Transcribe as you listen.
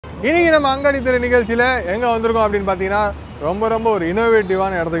இன்னைக்கு நம்ம அங்காடி திரை நிகழ்ச்சியில் எங்கே வந்திருக்கோம் அப்படின்னு பார்த்தீங்கன்னா ரொம்ப ஒரு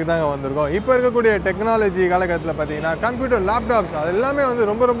இனோவேட்டிவான இடத்துக்கு தாங்க வந்திருக்கோம். இப்போ இருக்கக்கூடிய டெக்னாலஜி காலகட்டத்தில் பார்த்தீங்கன்னா கம்ப்யூட்டர் லேப்டாப்ஸ் அது எல்லாமே வந்து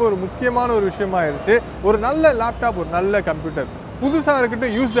ரொம்ப ஒரு முக்கியமான ஒரு விஷயமாயிருச்சு. ஒரு நல்ல லேப்டாப், ஒரு நல்ல கம்ப்யூட்டர், புதுசாக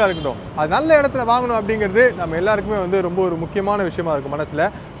இருக்கட்டும் யூஸ்டாக இருக்கட்டும், அது நல்ல இடத்துல வாங்கணும் அப்படிங்கிறது நம்ம எல்லாருக்குமே வந்து ரொம்ப ஒரு முக்கியமான விஷயமா இருக்கும் மனசில்.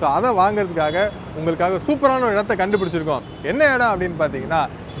 ஸோ அதை வாங்குறதுக்காக உங்களுக்காக சூப்பரான ஒரு இடத்த கண்டுபிடிச்சிருக்கோம். என்ன இடம் அப்படின்னு பார்த்தீங்கன்னா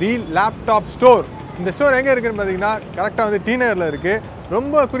தி லேப்டாப் ஸ்டோர். இந்த ஸ்டோர் எங்கே இருக்குன்னு பார்த்தீங்கன்னா கரெக்டாக வந்து டி நகரில் இருக்குது.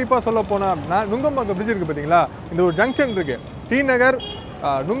 ரொம்ப குறிப்பாக சொல்ல போனால் அப்படின்னா நுங்கம்பாக்கம் பிரிட்ஜ் இருக்குது பார்த்தீங்களா, இந்த ஒரு ஜங்ஷன் இருக்குது. டி நகர்,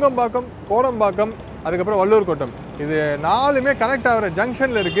 நுங்கம்பாக்கம், கோடம்பாக்கம், அதுக்கப்புறம் வள்ளூர் கோட்டம், இது 4மே கனெக்ட் ஆகிற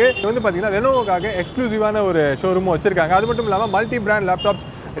ஜங்ஷனில் இருக்குது. இது வந்து பார்த்தீங்கன்னா லெனோவோக்காக எக்ஸ்க்ளூசிவான ஒரு ஷோரூமும் வச்சுருக்காங்க. அது மட்டும் இல்லாமல் multi brand laptops,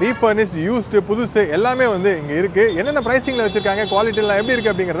 refurbished, used, புதுசு எல்லாமே வந்து இங்கே இருக்குது. என்னென்ன ப்ரைஸிங்கில் வச்சுருக்காங்க, குவாலிட்டிலாம் எப்படி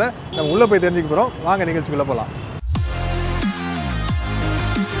இருக்குது அப்படிங்கிறத நம்ம உள்ளே போய் தெரிஞ்சுக்க போகிறோம். வாங்க நிகழ்ச்சிக்குள்ளே போகலாம்.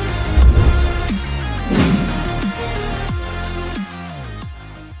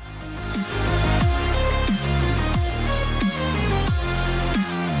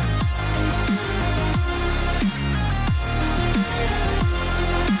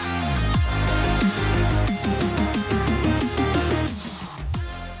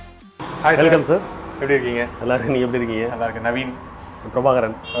 Hi sir. Welcome sir. எப்படி இருக்கீங்க? நல்லா இருக்கு. நீங்க எப்படி இருக்கீங்க? நல்லா இருக்கு. Naveen.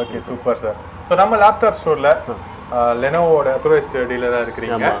 Prabhakaran. Okay super sir. So நம்ம லேப்டாப் ஸ்டோரில் லெனோவோட அத்தரைஸ்டு டீலராக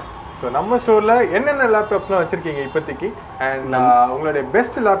இருக்கிறீங்க. ஸோ நம்ம ஸ்டோரில் என்னென்ன லேப்டாப்ஸ்லாம் வச்சுருக்கீங்க இப்போதைக்கு, அண்ட் உங்களுடைய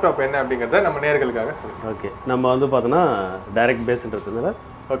பெஸ்ட் லேப்டாப் என்ன அப்படிங்கிறத நம்ம நேயர்களுக்காக சொல்லுங்கள். ஓகே, நம்ம வந்து பார்த்தோன்னா டைரக்ட் பேஸ்ன்றதுனால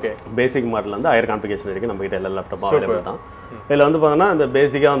ஓகே பேசிக் மாடல் வந்து ஹையர் கான்ஃபிகரேஷன் வரைக்கும் நம்ம கிட்ட எல்லா லேப்டாப்பும் அவைலபிள் தான். இதில் வந்து பார்த்தோன்னா இந்த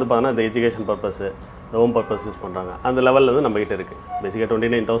பேசிக்காக வந்து பார்த்தோன்னா இந்த education purpose, home purpose use பண்ணுறாங்க அந்த லெவலில் வந்து நம்ம கிட்ட இருக்குது. பேசிக்காக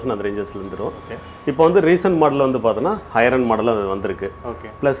 29,000 அந்த ரேஞ்சஸில் இருந்துடும். இப்போ வந்து ரீசெண்ட் மாடல் வந்து பார்த்தோன்னா ஹையர் அண்ட் மாடலும் அது வந்திருக்கு. ஓகே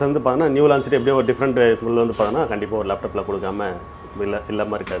ப்ளஸ் வந்து பார்த்தோன்னா நியூ லான்ச்சிட்டு எப்படியும் ஒரு டிஃப்ரெண்ட் வந்து பார்த்தோன்னா கண்டிப்பாக ஒரு லேப்டாப்பில் கொடுக்காம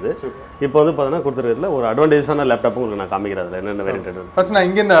இல்லாமல் இருக்காது. இப்போ வந்து பார்த்தோன்னா கொடுத்துருக்கிறதுல ஒரு அட்வான்டேஜான லேப்டாப்பும் உங்களுக்கு நான் காமிக்கிறேன். என்னென்ன வேரியன்ட் ஃபர்ஸ்ட் நான்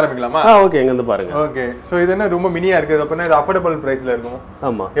இங்கேருந்து ஆரம்பிக்கலாமா? ஓகே, எங்கேருந்து பாருங்க. ஓகே, ஸோ இது என்ன ரொம்ப மினியாக இருக்குது அப்படின்னா இது அஃபோர்டபுள் ப்ரைஸில் இருக்கும்.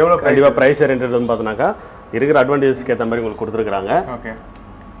 ஆமாம், எவ்வளோ கண்டிப்பாக ப்ரைஸ் வேரியன்ட் வந்து பார்த்தோன்னாக்கா இருக்கிற அட்வான்டேஜஸ்க்கு ஏற்ற மாதிரி உங்களுக்கு கொடுத்துருக்காங்க. ஓகே,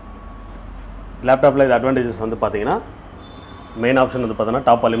 லேப்டாப்பில் இது அட்வான்டேஜஸ் வந்து பார்த்தீங்கன்னா மெயின் ஆப்ஷன் வந்து பார்த்தோன்னா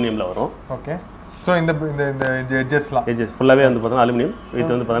டாப் அலுமினியமில் வரும். ஓகே, ஸோ இந்த எட்ஜஸ்லாம் எட்ஜஸ் ஃபுல்லாகவே வந்து பார்த்தோன்னா அலுமினியம்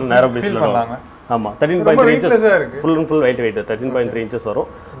வித் வந்து பார்த்தோன்னா நேரோ பேஸில் வரும். ஆமாம், 13.3 inches full and full weight 13.3 inches வரும்.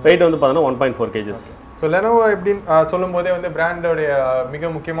 வெயிட் வந்து பார்த்தோன்னா 1.4 kgs. ஸோ லெனோவோ எப்படின்னு சொல்லும் போதே வந்து பிராண்டோடைய மிக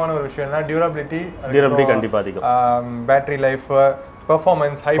முக்கியமான ஒரு விஷயம்னா டியூரபிலிட்டி கண்டிப்பாக அதிகம், battery life,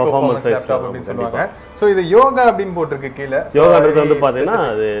 performance, high performance laptop அப்படின்னு சொல்லுவாங்க. ஸோ இது யோகா அப்படின்னு போட்டிருக்கு கீழே. யோகான்றது வந்து பார்த்தீங்கன்னா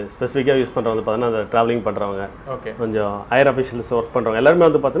அது ஸ்பெசிஃபிக்காக யூஸ் பண்ணுறவங்க வந்து பார்த்தீங்கன்னா அந்த ட்ராவலிங் பண்ணுறவங்க, ஓகே, கொஞ்சம் ஹையர் அஃபிஷியல்ஸ் ஒர்க் பண்ணுறவங்க எல்லாருமே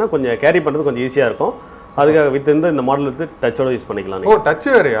வந்து பார்த்தீங்கன்னா கொஞ்சம் கேரி பண்ணுறது கொஞ்சம் ஈஸியாக இருக்கும். அதுக்காக வித் இந்த மாடல் வந்து டச்சோட யூஸ் பண்ணிக்கலாம். ஓ, டச்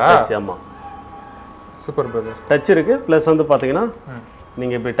வேறையா? ஆமாம், சூப்பர் பிரதர். டச் இருக்கு. ப்ளஸ் வந்து பார்த்தீங்கன்னா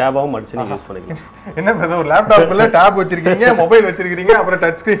நீங்கள் இப்படி டேபாகவும் அடிச்சு நீங்கள் யூஸ் பண்ணிக்கலாம். என்ன பிரதர், ஒரு லேப்டாப்ல டேப் வச்சிருக்கீங்க, மொபைல் வச்சிருக்கீங்க, அப்புறம்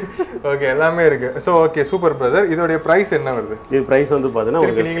டச் ஸ்க்ரீன், ஓகே, எல்லாமே இருக்கு. So okay super brother. இதோடைய ப்ரைஸ் என்ன வருது? இது ப்ரைஸ் வந்து பார்த்தீங்கன்னா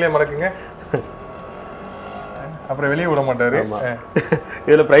உங்களுக்கு நீங்களே மறக்குங்க, அப்புறம் வெளியே விட மாட்டாரு.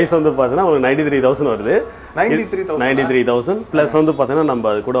 இதில் ப்ரைஸ் வந்து பார்த்தீங்கன்னா உங்களுக்கு 93,000 வருது. 93,000 ப்ளஸ் வந்து பார்த்தீங்கன்னா நம்ம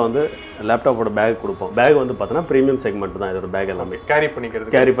அது கூட வந்து லேப்டாப்போட பேக் கொடுப்போம். பேக் வந்து பார்த்தீங்கன்னா ப்ரீமியம் செக்மெண்ட் தான் இதோட பேக் எல்லாமே கேரி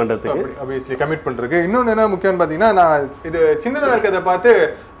பண்ணுறதுக்கு ஆப்வியஸ்லி கமிட் பண்ணுறதுக்கு. இன்னொன்று என்ன முக்கியம்னு பார்த்தீங்கன்னா, நான் இது சின்னதாக இருக்கிறத பார்த்து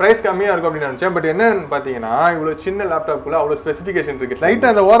ப்ரைஸ் கம்மியாக இருக்கும் அப்படின்னு நினச்சேன். பட் என்னன்னு பார்த்தீங்கன்னா இவ்வளோ சின்ன லேப்டாப்புக்குள்ள அவ்வளோ ஸ்பெசிஃபிகேஷன் இருக்குது.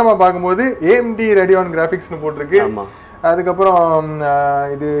 லைட்டாக அந்த ஓரமாக பார்க்கும்போது AMD Radeon கிராஃபிக்ஸ்னு போட்டிருக்கு. ஆமாம், அதுக்கப்புறம்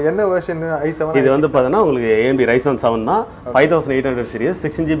இது என்ன வெர்ஷன்? i7. இது வந்து பார்த்தீங்கன்னா உங்களுக்கு AMD Ryzen 7 தான், 5800 series,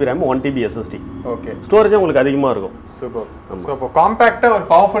 16GB RAM, 1TB SSD. Okay, storage உங்களுக்கு அதிகமாக இருக்கும். சூப்பர். ஸோ இப்போ காம்பேக்டாக ஒரு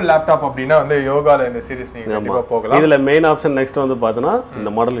பவர்ஃபுல் லேப்டாப் அப்படின்னா வந்து யோகாவில் இந்த சீரிஸ் நீங்கள் கண்டிப்பாக போகலாம். இதில் மெயின் ஆப்ஷன் நெக்ஸ்ட் வந்து பார்த்தீங்கன்னா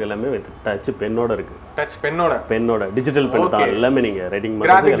இந்த மாடல் எல்லாமே வித் டச் பென்னோட இருக்கு. டச் பென்னோட டிஜிட்டல் பென் தான் எல்லாமே. நீங்கள் ரைட்டிங்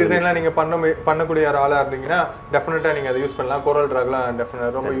கிராஃபிக் டிசைன்லாம் நீங்கள் பண்ணக்கூடிய ஒரு ஆளாக இருந்தீங்கன்னா டெஃபினட்டாக நீங்கள் அதை யூஸ் பண்ணலாம். கோரல் ட்ராக்லாம்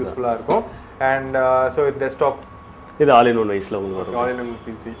டெஃபினட்டாக ரொம்ப யூஸ்ஃபுல்லாக இருக்கும். அண்ட் ஸோ டெஸ்க்டாப் இது ஆல் இன் ஒன் வைஸில் உங்களுக்கு வரும். All in one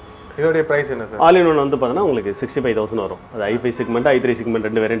PC. இதோடைய பிரைஸ் என்ன சார்? ஆல் இன் ஒன் வந்து பார்த்தீங்கன்னா உங்களுக்கு 65,000 வரும். அது i5 செக்மெண்ட், i3 செக்மெண்ட்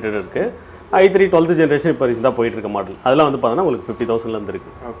ரெண்டு வேரியன்ட் இருக்குது. i3 12th ஜென்ரேஷன் இப்போ ரீசெண்டாக போயிட்டு இருக்க மாடல் அதெல்லாம் வந்து பார்த்தீங்கன்னா உங்களுக்கு 50,000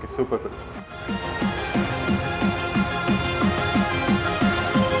 இருக்கு. Okay super.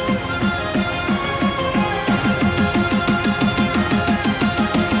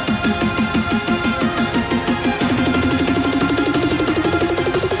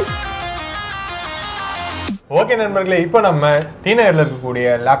 ஓகே நண்பர்களே, இப்போ நம்ம டீநகரில் இருக்கக்கூடிய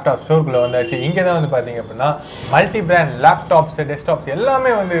லேப்டாப் ஸ்டோருக்குள்ள வந்தாச்சு. இங்கே தான் வந்து பார்த்தீங்க அப்படின்னா மல்டி பிராண்ட் லேப்டாப்ஸ், டெஸ்க்டாப்ஸ்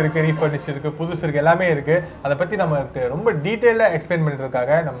எல்லாமே வந்து இருக்குது. ரீஃபர்னிஷ் இருக்குது, புதுசு இருக்குது, எல்லாமே இருக்குது. அதை பற்றி நமக்கு ரொம்ப டீட்டெயிலாக எக்ஸ்பிளைன்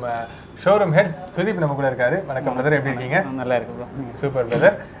பண்ணுறதுக்காக நம்ம ஷோரூம் ஹெட் சுதீப் நம்ம கூட இருக்காரு. வணக்கம் பிரதர், எப்படி இருக்கீங்க? நல்லா இருக்கு. Super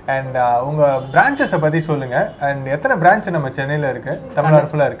brother. அண்ட் உங்கள் பிரான்ச்சஸை பற்றி சொல்லுங்கள். அண்ட் எத்தனை பிரான்ச் நம்ம சென்னையில் இருக்குது, தமிழ்நாடு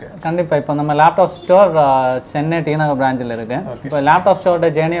ஃபுல்லாக இருக்குது? கண்டிப்பாக இப்போ நம்ம லேப்டாப் ஸ்டோர் சென்னை டீநகர் பிரான்ச்சில் இருக்குது. இப்போ லேப்டாப் ஸ்டோரோட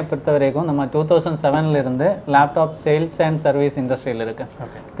ஜேர்னியை பொறுத்த வரைக்கும் நம்ம 2007 இருந்து லேப்டாப் சேல்ஸ் அண்ட் சர்வீஸ் இண்டஸ்ட்ரியில் இருக்குது.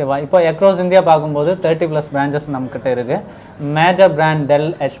 ஓகேவா? இப்போ அக்ராஸ் இந்தியா பார்க்கும்போது 30+ பிரான்ச்சஸ் நம்மக்கிட்ட இருக்குது. Major brand del,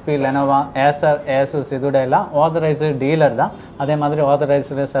 HP, Lenovo, Acer, ஏசூஸ் இதோட எல்லாம் ஆதரைஸ்டு டீலர் தான். அதே மாதிரி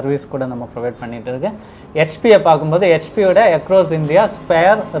ஆதரைஸ்டு சர்வீஸ் கூட நம்ம ப்ரொவைட் பண்ணிட்டு இருக்கு. ஹெச்பியை பார்க்கும்போது ஹெச்பியோட அக்ராஸ் இந்தியா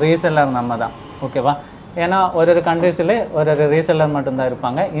ஸ்பேர் ரீசெல்லர் நம்ம தான். ஓகேவா? ஏன்னா ஒரு கண்ட்ரீஸில் ஒரு ரீசெல்லர் மட்டும்தான்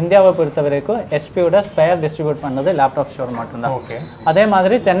இருப்பாங்க. இந்தியாவை பொறுத்த வரைக்கும் ஹெச்பியோட ஸ்பேர் டிஸ்ட்ரிபியூட் பண்ணது லேப்டாப் ஸ்டோர் மட்டும்தான். அதே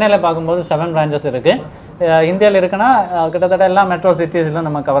மாதிரி சென்னையில் பார்க்கும்போது 7 பிரான்ச்சஸ் இருக்குது. இந்தியாவில் இருக்குன்னா கிட்டத்தட்ட எல்லா மெட்ரோ சிட்டிஸிலும்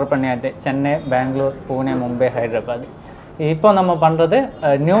நம்ம கவர் பண்ணியாச்சு. சென்னை, பெங்களூர், பூனே, மும்பை, ஹைதராபாத். இப்போ நம்ம பண்ணுறது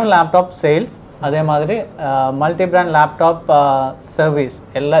நியூ லேப்டாப் சேல்ஸ், அதே மாதிரி மல்டி பிராண்ட் லேப்டாப் சர்வீஸ்,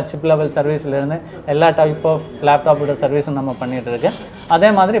 எல்லா சிப் லெவல் சர்வீஸ்லேருந்து எல்லா டைப் ஆஃப் லேப்டாப்போட சர்வீஸும் நம்ம பண்ணிகிட்டு இருக்கு. அதே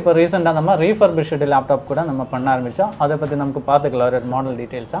மாதிரி இப்போ ரீசெண்டாக நம்ம ரீஃபர்பிஷ்டு லேப்டாப் கூட நம்ம பண்ண ஆரம்பித்தோம். அதை பற்றி நமக்கு பார்த்துக்கலாம் ஒரு மாடல்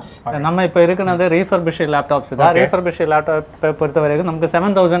டீட்டெயில்ஸாக. நம்ம இப்போ இருக்கிறது ரீஃபர்பிஷ்டு லேப்டாப்ஸ் தான். ரீஃபர்பிஷ்டு லேப்டாப்பை பொறுத்த வரைக்கும் நமக்கு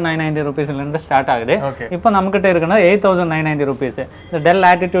 7,990 ரூபீஸ்லேருந்து ஸ்டார்ட் ஆகுது. இப்போ நம்மக்கிட்ட இருக்குன்னா 8,990 ரூபீஸ். இந்த டெல்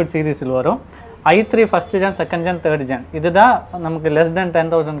ஆட்டிடியூட் சீரீஸில் வரும். i3 first gen, second gen, third gen, இதுதான் நமக்கு லெஸ் தென்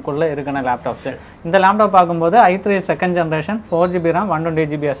 10,000 இருக்கிற லேப்டாப்ஸ். இந்த லேப்டாப் பார்க்கும்போது i3 second generation 4GB RAM,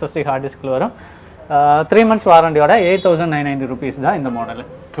 128GB SSD heart டிஸ்கில் வரும். 3 months வாரண்டியோட 8,990 ரூபீஸ் தான் இந்த மாடல்.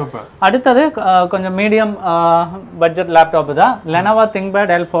 சூப்பர். அடுத்தது கொஞ்சம் மீடியம் பட்ஜெட் லேப்டாப் தான். Lenovo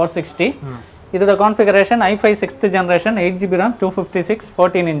திங்க்பேட் L460. இதோட configuration i5 6th generation, 8GB RAM, 256,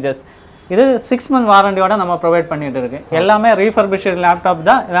 14 inches. இது 6 month வாரண்டியோட நம்ம ப்ரொவைட் பண்ணிட்டு இருக்கு. எல்லாமே ரீஃபர்பிஷ்டு லேப்டாப்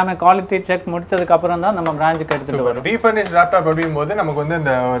தான். எல்லாமே குவாலிட்டி செக் முடிச்சதுக்கு அப்புறம் தான் நம்ம பிரான்ச்சுக்கு எடுத்துட்டு வரோம். ரீஃபர்பிஷ்டு லேப்டாப் அப்படிங்கும்போது நமக்கு வந்து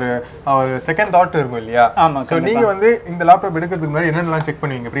இந்த ஒரு செகண்ட் தாட் இருக்கும் இல்லையா? ஆமா. சோ நீங்க வந்து இந்த லேப்டாப் எடுக்கிறதுக்கு முன்னாடி என்னென்னலாம் செக்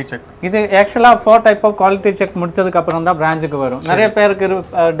பண்ணுவீங்க ப்ரீ செக்? இது ஆக்சுவலா 4 டைப் ஆஃப் குவாலிட்டி செக் முடிச்சதுக்கு அப்புறம் தான் பிரான்ச்சுக்கு வரும். நிறைய பேருக்கு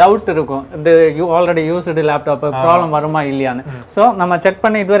டவுட் இருக்கும், இது ஆல்ரெடி யூஸ்டு லேப்டாப் ப்ராப்ளம் வருமா இல்லையான்னு. ஸோ நம்ம செக்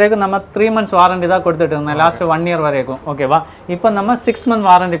பண்ணி இது வரைக்கும் நம்ம 3 months வாரண்டி தான் கொடுத்துட்டு இருந்தோம், லாஸ்ட் 1 year வரைக்கும். ஓகேவா? இப்போ நம்ம 6 month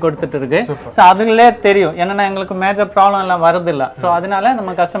வாரண்டி கொடுத்துட்டு இருக்கு. ஸோ அதுலே தெரியும் என்னன்னா எங்களுக்கு மேஜர் ப்ராப்ளம் எல்லாம் வருது இல்லை. ஸோ அதனால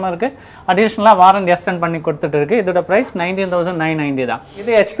நம்ம கஸ்டமருக்கு அடிஷ்னலாக வாரண்டி எக்ஸ்டெண்ட் பண்ணி கொடுத்துட்டு இருக்கு. இதோட ப்ரைஸ் 19,990 தான்.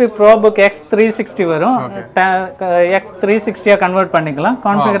 இது HP ProBook X360 வரும். X360 கன்வெர்ட் பண்ணிக்கலாம்.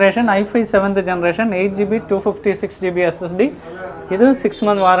 Configuration i5 7th generation, 8GB, 256GB SSD. இது 6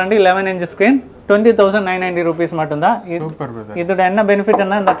 month warranty, 11 inch screen, 20,990 rupees மட்டும்தான். இதோட என்ன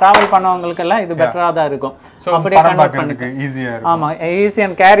பெனிஃபிட்னா இந்த டிராவல் பண்ணவங்களுக்கு எல்லாம் இது பெட்டரா தான் இருக்கும். அப்படியே கன்வெர்ட் பண்ணிக்க ஈஸியா இருக்கும். ஆமா, ஈஸியா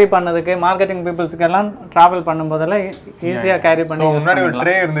கேரி பண்ணதுக்கு, மார்க்கெட்டிங் பீப்பிள்ஸ்க்கு எல்லாம் டிராவல் பண்ணும்போதெல்லாம் ஈஸியா கேரி பண்ணி. முன்னாடி ஒரு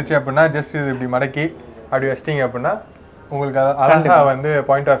ட்ரே இருந்துச்சு அப்படின்னா ஜஸ்ட் இது இப்படி மடக்கி அப்படி வச்சிட்டீங்க அப்படின்னா உங்களுக்கு அழகா வந்து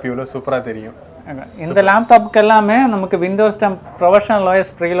பாயிண்ட் ஆஃப் வியூல சூப்பரா தெரியும். இந்த லேப்டாப்க்கு எல்லாமே நமக்கு விண்டோஸ் 10 ப்ரொஃபஷனல் OS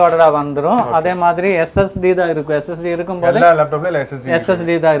ப்ரீலோடடா வந்துடும். அதே மாதிரி SSD தான் இருக்கும். SSD இருக்கும்போது எல்லா லேப்டாப்ல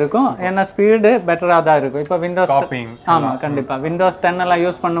SSD தான் இருக்கும். ஏன்னா ஸ்பீடு பெட்டரா தான் இருக்கும். இப்போ விண்டோஸ், ஆமா கண்டிப்பா விண்டோஸ் 10 எல்லாம்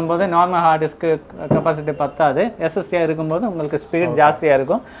யூஸ் பண்ணும்போது நார்மல் ஹார்ட் டிஸ்க் கெப்பாசிட்டி பத்தாது. SSD இருக்கும்போது உங்களுக்கு ஸ்பீட் ஜாஸ்தியா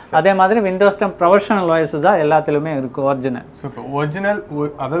இருக்கும். அதே மாதிரி விண்டோஸ் 10 ப்ரொஃபஷனல் OS தான் எல்லாத்துலயுமே இருக்கும். ஒரிஜினல் ஒரிஜினல்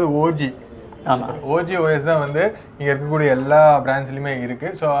அதாவது OG. ஆமா, OG OS தான் வந்து இங்க இருக்கக்கூடிய எல்லா பிரான்ச்லயுமே இருக்கு.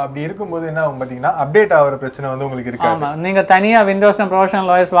 சோ அப்படி இருக்கும்போது என்ன ஆகும் பாத்தீங்கன்னா அப்டேட் ஆகிற பிரச்சனை வந்து உங்களுக்கு இருக்கு. ஆமா, நீங்க தனியா விண்டோஸ்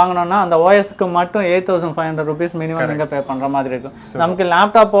ப்ரொஃபஷனல் OS வாங்கணும்னா அந்த OSக்கு மட்டும் 8,500 ரூபீஸ் மினிமம் நீங்க பே பண்ற மாதிரி இருக்கும். நமக்கு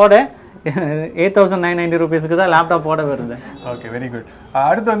லேப்டாப்போட 8,990 ரூபீஸ்க்கு தான் லேப்டாப்போட வருது. Okay, very good.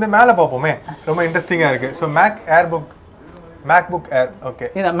 அடுத்து வந்து மேல பாப்போமே, ரொம்ப இன்ட்ரெஸ்டிங்கா இருக்கு. So MacBook Air. ஓகே,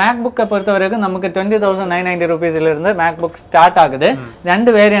 இந்த MacBook-ஐ பொறுத்த வரைக்கும் நமக்கு 20,990 ரூபீஸ்ல இருந்து MacBook ஸ்டார்ட் ஆகுது.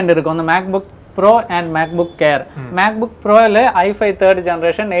 2 வேரியன்ட் இருக்கும், அந்த MacBook Pro and MacBook Air. MacBook Pro-ல i5 3rd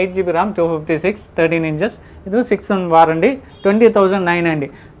generation, 8GB RAM, 256, 13 inches. இது 6 month வாரண்டி,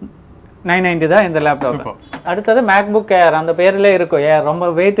 20,990 தான் இந்த லேப்டாப். அடுத்தது MacBook Air, அந்த பேர்ல இருக்கும் Air, ரொம்ப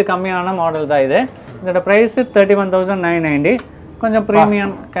வெயிட் கம்மியான மாடல் தான் இது. இதோட பிரைஸ் 31,990, கொஞ்சம்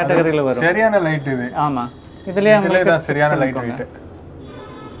பிரீமியம் கேட்டகரியில வரும். சரியான லைட் இது. ஆமா, இதுலயே உங்களுக்கு சரியான லைட் வெயிட்.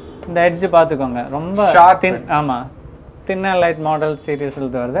 இந்த எட்ஜ் பாத்துக்கோங்க, ரொம்ப தின். ஆமா, தின் லைட் மாடல் சீரிஸ்ல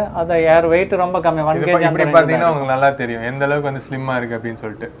வருது. அது ஏர் வெயிட் ரொம்ப கம்மி, 1 kg. இப்படி பாத்தீங்கன்னா உங்களுக்கு நல்லா தெரியும் எந்த அளவுக்கு வந்து ஸ்லிம்மா இருக்கு அப்படின்னு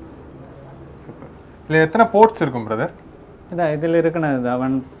சொல்லிட்டு. சூப்பர். இதுல எத்தனை போர்ட்ஸ் இருக்கும் பிரதர்? இதுல இருக்குன்னு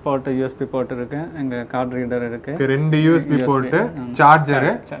 1 போர்ட் USB போர்ட் இருக்கு, எங்க கார்ட் ரீடர் இருக்கு, 2 USB board, charger,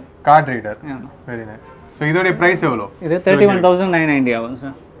 card reader. Very nice. So இதோடைய ப்ரைஸ் எவ்வளோ? இது 31,990 ஆகும்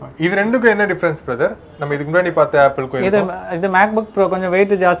சார். இது ரெண்டுக்கும் என்ன டிஃபரன்ஸ் பிரதர்? நம்ம இதுக்கு முன்னாடி பார்த்த ஆப்பிளுக்கும் இது MacBook Pro கொஞ்சம்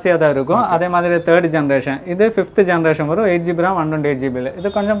வெயிட் ஜாஸ்தியாக தான் இருக்கும். அதே மாதிரி 3rd ஜென்ரேஷன், இது 5th ஜென்ரேஷன் வரும். 8GB RAM 128GB.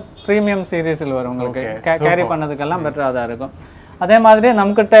 இது கொஞ்சம் ப்ரீமியம் சீரீஸில் வரும், உங்களுக்கு கேரி பண்ணதுக்கெல்லாம் பெட்டராக தான் இருக்கும். அதே மாதிரி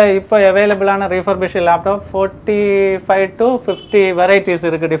நம்மக்கிட்ட இப்போ அவைலபிளான ரீஃபர்பிஷ் லேப்டாப் 45 to 50 வெரைட்டிஸ்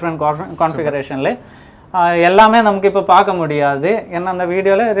இருக்குது டிஃப்ரெண்ட் கான்ஃபிகரேஷனில். எல்லாமே நமக்கு இப்போ பார்க்க முடியாது, ஏன்னா அந்த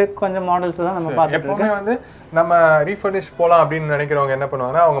வீடியோவில் கொஞ்சம் மாடல்ஸ் தான் நம்ம பார்த்துட்டு இருக்கோம். வந்து நம்ம ரீஃபர்னிஷ் போகலாம் அப்படின்னு நினைக்கிறவங்க என்ன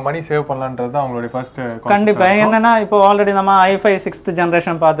பண்ணுவாங்கன்னா அவங்க மணி சேவ் பண்ணலான்றது தான் அவங்களுடைய ஃபர்ஸ்ட். கண்டிப்பாக என்னன்னா இப்போ ஆல்ரெடி நம்ம i5 6th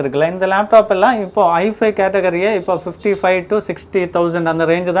ஜென்ரேஷன் பார்த்துருக்கல. இந்த லேப்டாப் எல்லாம் இப்போ i5 கேட்டகரியே இப்போ 55 to 60,000 அந்த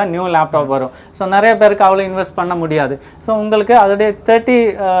ரேஞ்சு தான் நியூ லேப்டாப் வரும். ஸோ நிறைய பேருக்கு அவ்வளோ இன்வெஸ்ட் பண்ண முடியாது. ஸோ உங்களுக்கு அதோடைய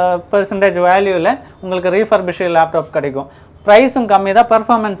 30% வேல்யூவில் உங்களுக்கு ரீஃபர்பிஷ் லேப்டாப் கிடைக்கும். ப்ரைஸும் கம்மி தான்,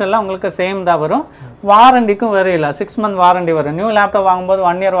 பர்ஃபார்மன்ஸ் எல்லாம் உங்களுக்கு சேம் தான் வரும். வாரண்டிக்கும் வரையில 6 month வாரண்டி வரும். நியூ லேப்டாப் வாங்கும்போது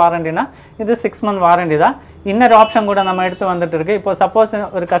 1 year வாரண்டினா இது 6 month வாரண்டி தான். இன்னொரு ஆப்ஷன் கூட நம்ம எடுத்து வந்துட்டு இருக்கு. இப்போ சப்போஸ்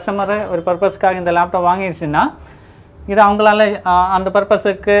ஒரு கஸ்டமர் ஒரு பர்பஸ்க்காக இந்த லேப்டாப் வாங்கிடுச்சுன்னா இது அவங்களால அந்த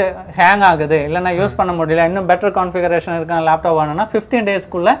பர்பஸுக்கு ஹேங் ஆகுது, இல்லைன்னா யூஸ் பண்ண முடியல, இன்னும் பெட்டர் கான்ஃபிகரேஷன் இருக்கிற லேப்டாப் வேணும்னா 15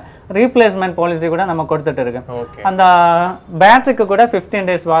 daysக்குள்ள ரீப்ளேஸ்மெண்ட் பாலிசி கூட நம்ம கொடுத்துட்டு இருக்கோம். அந்த பேட்டரிக்கு கூட 15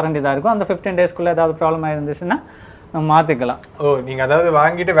 days வாரண்டி தான் இருக்கும். அந்த 15 daysக்குள்ள ஏதாவது ப்ராப்ளம் ஆயிருந்துச்சுன்னா நம்ம மாத்திக்கலாம். நீங்க அதாவது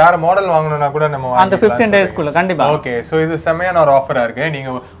வாங்கிட்டு வேற மாடல் வாங்கணும்னா கூட நம்ம அந்த 15 daysக்குள்ள கண்டிப்பா. ஓகே, சோ இது செமையான ஒரு ஆஃபரா இருக்கு. நீங்க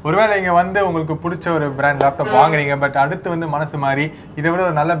ஒருவேளை இங்க வந்து உங்களுக்கு பிடிச்ச ஒரு பிராண்ட் லேப்டாப் வாங்குறீங்க, பட் அடுத்து வந்து மனசு மாறி இதை விட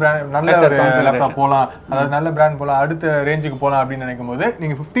ஒரு நல்ல பிராண்ட் நல்ல ஒரு லேப்டாப் போலாம், அதாவது நல்ல பிராண்ட் போலாம், அடுத்த ரேஞ்சுக்கு போலாம் அப்படின்னு நினைக்கும் போது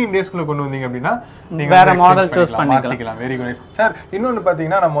நீங்க 15 daysக்குள்ள கொண்டு வந்தீங்க அப்படின்னா நீங்க வேற மாடல் சூஸ் பண்ணிக்கலாம். Very good sir. இன்னொன்னு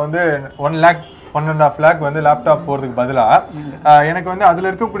பாத்தீங்கன்னா நம்ம வந்து 1 lakh 1.5 lakh வந்து லேப்டாப் போறதுக்கு பதிலா எனக்கு வந்து அதுல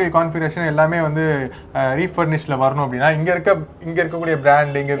இருக்கக்கூடிய கான்ஃபிகரேஷன் எல்லாமே வந்து ரீஃபர்னிஷ்ல வரணும் அப்படின்னா இங்க இருக்கக்கூடிய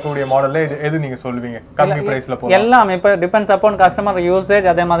பிராண்ட், இங்க இருக்கக்கூடிய மாடல்ல எது நீங்க சொல்லுவீங்க கம்மி பிரைஸ்ல போலாம்? எல்லாம் இப்போ டிபெண்ட்ஸ் அப்பான் கஸ்டமர் யூசேஜ்,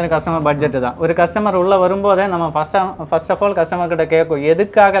 அதே மாதிரி கஸ்டமர் பட்ஜெட் தான். ஒரு கஸ்டமர் உள்ள வரும்போதே நம்ம ஃபர்ஸ்ட் ஆஃப் ஆல் கஸ்டமர் கிட்ட கேட்கும்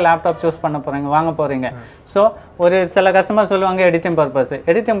எதுக்காக லேப்டாப் சூஸ் பண்ண போறீங்க, வாங்க போறீங்க. ஸோ ஒரு சில கஸ்டமர் சொல்லுவாங்க எடிட்டிங்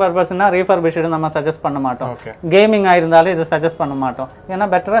பர்பஸ்னா ரீஃபர்பிஷ்டு நம்ம சஜஸ்ட் பண்ண மாட்டோம். கேமிங் ஆயிருந்தாலும் இது சஜஸ்ட் பண்ண மாட்டோம், ஏன்னா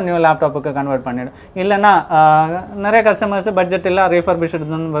பெட்டரா நியூ லேப்டாப்புக்கு கன்வெர்ட் பண்ணிடும். இல்லைன்னா நிறைய கஸ்டமர்ஸ் பட்ஜெட் இல்லை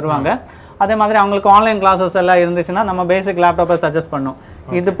ரீஃபர்பிஷ்டு தான் வருவாங்க. அதே மாதிரி அவங்களுக்கு ஆன்லைன் கிளாஸஸ் எல்லாம் இருந்துச்சுன்னா நம்ம பேசிக் லேப்டாப்பை சஜஸ்ட் பண்ணோம்.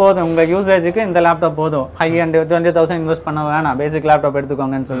 இது போதும் உங்கள் யூசேஜுக்கு இந்த லேப்டாப் போதும், ஹை அண்ட் 20,000 இன்வெஸ்ட் பண்ண வேணாம், பேசிக் லேப்டாப்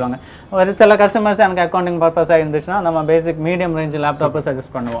எடுத்துக்கோங்கன்னு சொல்லுவாங்க. ஒரு சில கஸ்டமர்ஸ் எனக்கு அக்கௌண்டிங் பர்பஸாக இருந்துச்சுன்னா நம்ம பேசிக் மீடியம் ரேஞ்ச் லேப்டாப்பை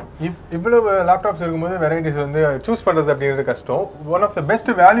சஜஸ்ட் பண்ணுவோம். இவ்வளவு லேப்டாப்ஸ் இருக்கும்போது வெரைட்டிஸ் வந்து சூஸ் பண்ணுறது அப்படிங்கிறது கஷ்டம். One of the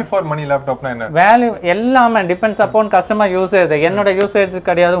best value for money லேப்டாப்னா என்ன? வேல்யூ எல்லாமே டிபெண்ட்ஸ் அப்பான் கஸ்டமர் யூசேஜ். என்னோட யூசேஜ்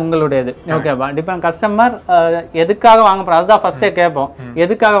கிடையாது, உங்களுடையது. ஓகேவா? டிபெண்ட் கஸ்டமர் எதுக்காக வாங்க போகிறோம் அதுதான் ஃபர்ஸ்டே கேட்போம்.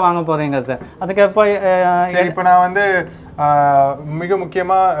 எதுக்காக வாங்க போகிறீங்க சார்? அதுக்கு இப்போ நான் வந்து மிக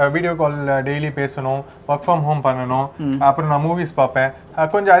முக்கியமா வீடியோ கால் டெய்லி பேசணும், ஒர்க் ஃப்ரம் ஹோம் பண்ணணும், அப்புறம் நான் மூவிஸ் பார்ப்பேன்,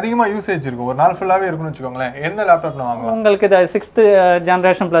 கொஞ்சம் அதிகமா யூசேஜ் இருக்கும், ஒரு நாள் ஃபுல்லாவே இருக்கும்னு வச்சுக்கோங்களேன். எந்த லேப்டாப் நான் வாங்கலாம்? உங்களுக்கு இது 6th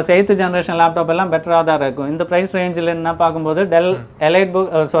generation plus 8th generation laptop எல்லாம் பெட்டராக தான் இருக்கும். இந்த ப்ரைஸ் ரேஞ்சில் என்ன பார்க்கும்போது del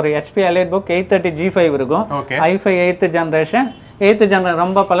HP Elite Book 830 G5 இருக்கும். i5 8th ஜென்ரேஷன்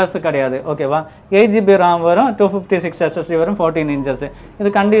ரொம்ப பழசு கிடையாது. ஓகேவா? 8GB RAM வரும், 256 SSD வரும், 14 inches. இது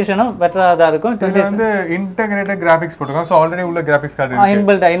கண்டிஷனும் பெட்டராக தான் இருக்கும். இது வந்து இன்டகிரேட்டட் கிராஃபிக்ஸ் போட்டுருக்கோம். ஸோ ஆல்ரெடி உள்ள கிராஃபிக்ஸ் கார்டு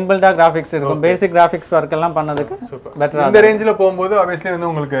இருக்கு, இன்பில்டா கிராஃபிக்ஸ் இருக்கும். பேசிக் கிராஃபிக்ஸ் ஒர்க் எல்லாம் பண்ணதுக்கு பெட்டரா. இந்த ரேஞ்சில் போகும்போது ஆப்வியஸ்லி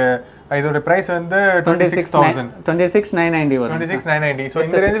வந்து உங்களுக்கு இதோட பிரைஸ் வந்து 26,990 வரும். 26,990. ஸோ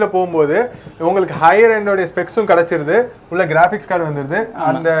இந்த ரேஞ்சில் போகும்போது உங்களுக்கு ஹையர் எண்டோட ஸ்பெக்ஸும் கிடைச்சிருது, உள்ள கிராஃபிக்ஸ் கார்டு வந்துருது.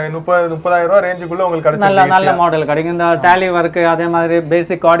 அந்த 30,000 ரூபா ரேஞ்சுக்குள்ள உங்களுக்கு கிடைச்சிருது. நல்ல மாடல் கிடைக்கும். இந்த டேலி ஒர்க் அதே மாதிரி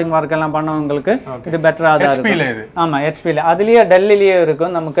பேசிக் கோடிங் ஒர்க் எல்லாம் பண்ணவங்களுக்கு இது பெட்டரா தான் இருக்கும். ஆமா, ஹெச்பில அதுலயே டெல்லிலேயே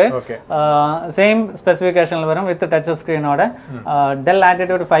இருக்கும். நமக்கு சேம் ஸ்பெசிஃபிகேஷன்ல வரும் with touch ஸ்கிரீனோட. Del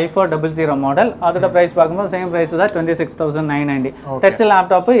attitude 5400 model. அதோட பிரைஸ் பார்க்கும்போது சேம் பிரைஸ் தான் 26,990. Touch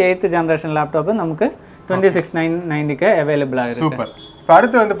laptop 8th generation laptop நமக்கு 26,990க்கு அவைலபிளா இருக்கு. சூப்பர். இப்போ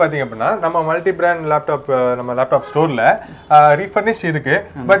அடுத்து வந்து பாத்தீங்க அப்படின்னா நம்ம மல்டி பிராண்ட் லேப்டாப், நம்ம லேப்டாப் ஸ்டோர்ல ரீஃபர்னிஷ் இருக்கு.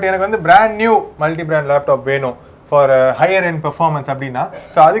 பட் எனக்கு வந்து brand new multi brand laptop வேணும் ஃபார் ஹையர் எண்ட் பெர்ஃபார்மன்ஸ் அப்படின்னா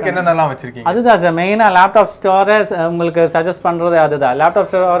ஸோ அதுக்கு என்னென்னலாம் வச்சிருக்கீங்க? அதுதான் சார் மெயினாக லேப்டாப் ஸ்டோரை உங்களுக்கு சஜஸ்ட் பண்ணுறது அதுதான். லேப்டாப்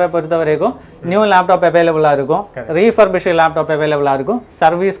ஸ்டோரை பொறுத்த வரைக்கும் நியூ லேப்டாப் அவைலபிளாக இருக்கும், ரீஃபர்பிஷ் லேப்டாப் அவைலபிளாக இருக்கும்,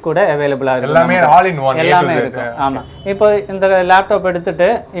 சர்வீஸ் கூட அவைலபிளாக இருக்கும். எல்லாமே ஆல் இன் ஒன் எல்லாமே இருக்கும். ஆமாம். இப்போ இந்த லேப்டாப் எடுத்துட்டு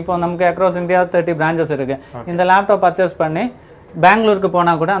இப்போ நமக்கு அக்ராஸ் இந்தியா 30 பிரான்ச்சஸ் இருக்கு. இந்த லேப்டாப் பர்ச்சேஸ் பண்ணி பெங்களூருக்கு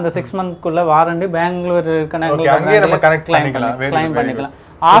போனா கூட அந்த 6 மந்த்க்குள்ள வாரண்டி பெங்களூர் கிளைம் பண்ணிக்கலாம்.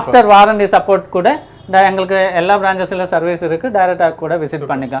 ஆஃப்டர் வாரண்டி சப்போர்ட் கூட எங்களுக்கு எல்லா பிரான்ச்சஸ்ல சர்வீஸ் இருக்கு, டைரக்டாக கூட விசிட்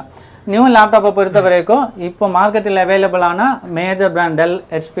பண்ணிக்கலாம். நியூ லேப்டாப்பை பொறுத்த வரைக்கும் இப்போ மார்க்கெட்டில் அவைலபிளான major brand del,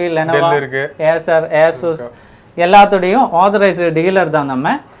 HP, Lenovo, Acer, ஏசூஸ் எல்லாத்துடையும் authorised dealer தான்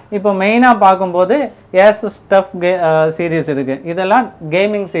நம்ம. இப்போ மெயினாக பார்க்கும்போது ஏசஸ் டஃப் சீரீஸ் இருக்குது. இதெல்லாம்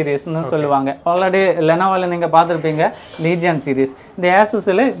கேமிங் சீரீஸ்னு சொல்லுவாங்க. ஆல்ரெடி லெனோவோவில் நீங்கள் பார்த்துருப்பீங்க லீஜியன் சீரீஸ். இந்த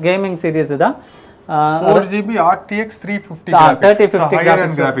ஏசஸில் கேமிங் சீரீஸ் தான். 4GB RTX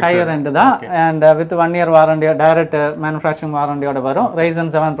 350 higher end தான். And with 1 year warranty, direct manufacturing warranty ஓட வரும். Ryzen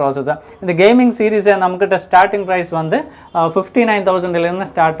 7 processor. இந்த கேமிங் சீரிஸ் நமக்கிட்ட ஸ்டார்டிங் பிரைஸ் வந்து 59,000 இருந்து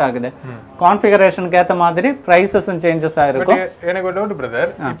ஸ்டார்ட் ஆகுது. கான்ஃபிகரேஷனுக்கு ஏற்ற மாதிரி பிரைசஸும் சேஞ்சஸ் ஆயிருக்கும். எனக்கு ஒரு டவுட் பிரதர்,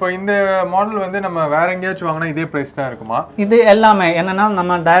 இப்போ இந்த மாடல் வந்து நம்ம வேற எங்கேயாச்சும் வாங்கினா இதே பிரைஸ் தான் இருக்குமா? இது எல்லாமே என்னன்னா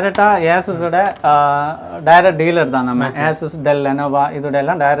நம்ம டைரக்டா ஏசுஸோட டைரக்ட் டீலர் தான். நம்ம ஏசுஸ், டெல், லெனோவா இதோட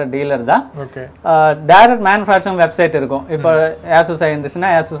எல்லாம் டைரக்ட் டீலர் தான். ஓகே. டைரக்ட் மேனுஃபேக்சரிங் வெப்சைட் இருக்கும். இப்போ ஏசுஸ் இருந்துச்சுன்னா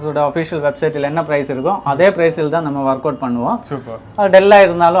ஏசுஸோட அஃபிஷியல் வெப்சைட்டில் என்ன ப்ரைஸ் இருக்கும் அதே ப்ரைஸில் தான் நம்ம ஒர்க் அவுட் பண்ணுவோம். சூப்பர். டெல்லாக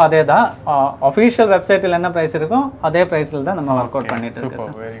இருந்தாலும் அதே தான். அஃபிஷியல் வெப்சைட்டில் என்ன ப்ரைஸ் இருக்கும் அதே ப்ரைஸில் தான் நம்ம ஒர்க் அவுட் பண்ணிட்டு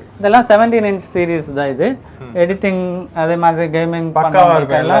இருக்கோம். இதெல்லாம் 17 inch சீரீஸ் தான். இது எடிட்டிங் அதே மாதிரி கேமிங்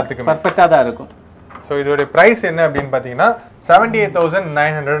பர்ஃபெக்டாக தான் இருக்கும். ஸோ இதோட ப்ரைஸ் என்ன அப்படின்னு பார்த்தீங்கன்னா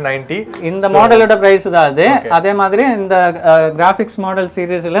 78,990. இந்த மாடலோட பிரைஸ் தான் அது. அதே மாதிரி இந்த கிராஃபிக்ஸ் மாடல்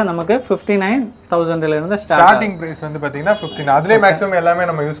சீரிஸ்ல நமக்கு 59,000 இருந்து ஸ்டார்டிங் பிரைஸ் வந்து பாத்தீங்கன்னா 15. அதுலயே மேக்ஸிமம் எல்லாமே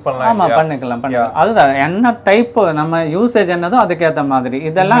நம்ம யூஸ் பண்ணலாம். ஆமா, பண்ணிக்கலாம். அதுதான் என்ன டைப் நம்ம யூசேஜ் என்னதோ அதுக்கு ஏத்த மாதிரி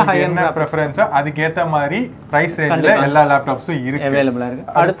இதெல்லாம் ஹை எண்ட் பிரெஃபரன்ஸ் அதுக்கு ஏத்த மாதிரி பிரைஸ் ரேஞ்ச்ல எல்லா லேப்டாப்ஸும் இருக்கு, அவேலபிளா இருக்கு.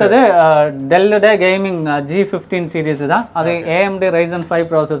 அடுத்தது டெல்லோட கேமிங் G15 சீரிஸ் தான். அது AMD Ryzen 5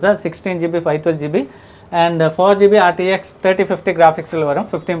 processor 16GB 512GB and 4GB RTX 3050 graphics வரும்.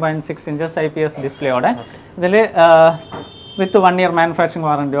 15.6 inches IPS டிஸ்பிளே ஓட. இதில் வித் 1 year மேனுஃபேக்சரிங்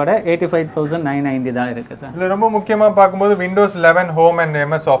வாரண்டியோட 85,990 தான் இருக்கு சார். இதுல ரொம்ப முக்கியமா பார்க்கும்போது Windows 11 home and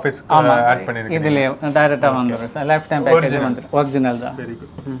MS office add பண்ணிருக்கீங்க. இதுல டைரக்டா வந்துரும் சார். லைஃப் டைம் பேக்கேஜ் வந்துரும். ஒரிஜினல் தான். Very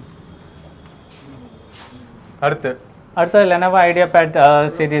good. அடுத்து Lenovo IdeaPad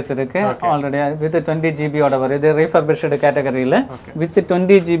சீரிஸ் இருக்கு. ஆல்ரெடி வித் 20GB ஓட வருது. இது ரீஃபர்பிஷ்டு கேட்டகரியில வித்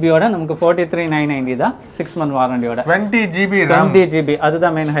 20GB ஓட நமக்கு 43,990 தான். 6 month வாரண்டியோட 20GB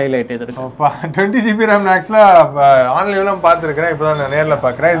அதுதான் மெயின் ஹைலைட். இது இருக்கு. 20GB RAM ஆக்சுவலா ஆன்லைன்ல பார்த்திருக்கேன். இப்போதான் நான் நேர்ல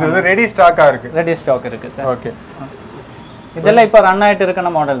பார்க்கறேன். இது வந்து ரெடி ஸ்டாக்கா இருக்கு. ரெடி ஸ்டாக் இருக்கு சார். ஓகே. இதெல்லாம் இப்போ ரன் ஆயிட்டு இருக்க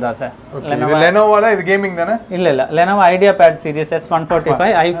மாடல் தான் சார். இது Lenovoல இது கேமிங் தானே? இல்ல Lenovo IdeaPad series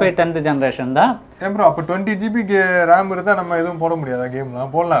S145 i5 10th generation தான். ப்ரோ அப்ப 20GB RAM இருந்தா நம்ம எதுவும் போட முடியாதா?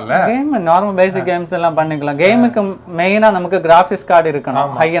 கேம்லாம் போடலாம்ல? கேம் நார்மல் பேசிக் கேம்ஸ் எல்லாம் பண்ணிக்கலாம். கேமுக்கு மெயினா நமக்கு கிராபிக்ஸ் கார்டு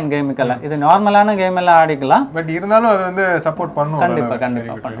இருக்கணும். ஹை எண்ட் கேமுக்கெல்லாம் இது நார்மலான கேம் எல்லாம் ஆடிக்கலாம். பட் இருந்தாலும் அது வந்து சப்போர்ட் பண்ணும். கண்டிப்பா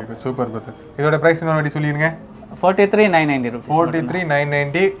பண்ணும். Super brother. இதோட பிரைஸ் இன்னொரு வாட்டி சொல்லிருங்க. 43,990 rupees.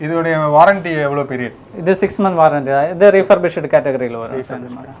 43,990. இதோட வாரண்டி எவ்வளவு பீரியட்? இது 6 month வாரண்டி. இது ரீஃபர்பிஷ்டு கேட்டகரியில வரும்.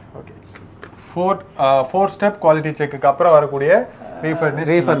 ஓகே. 4 ஸ்டெப் குவாலிட்டி செக்குக்கு அப்புறம் வரக்கூடிய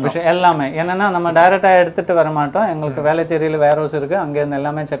ரீஃபர்பிஷ் எல்லாமே என்னன்னா நம்ம டைரக்டா எடுத்துட்டு வர மாட்டோம். எங்களுக்கு வேலைச்சேரியில வேர்ஹவுஸ் இருக்கு. அங்க இருந்து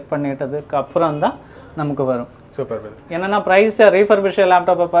எல்லாமே செக் பண்ணிட்டதுக்கு அப்புறம் தான் நமக்கு வரும். சூப்பர். என்னன்னா பிரைஸ் ரீஃபர்பிஷ்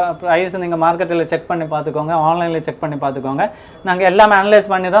லேப்டாப் பிரைஸ் நீங்க மார்க்கெட்டில் செக் பண்ணி பார்த்துக்கோங்க, ஆன்லைன்ல செக் பண்ணி பார்த்துக்கோங்க. நாங்க எல்லாமே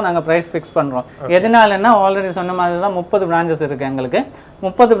அனலைஸ் பண்ணி தான் நாங்க பிரைஸ் ஃபிக்ஸ் பண்றோம். எதனாலன்னா ஆல்ரெடி சொன்ன மாதிரி தான் 30 பிரான்ச்சஸ் இருக்கு எங்களுக்கு.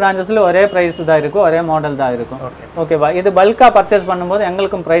 30 பிரான்ச்சஸ்ல ஒரே பிரைஸ் தான் இருக்கும், ஒரே மாடல் தான் இருக்கும். ஓகேவா? இது பல்கா பர்ச்சேஸ் பண்ணும்போது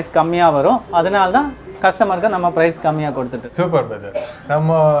எங்களுக்கும் பிரைஸ் கம்மியா வரும். அதனால தான் கஸ்டமருக்கு நம்ம பிரைஸ் கம்மியா கொடுத்துட்டு. Super brother.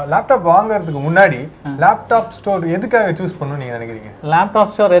 நம்ம லேப்டாப் வாங்குறதுக்கு முன்னாடி லேப்டாப் ஸ்டோர் எதுக்காக சூஸ் பண்ணனும் நீங்க நினைக்கிறீங்க?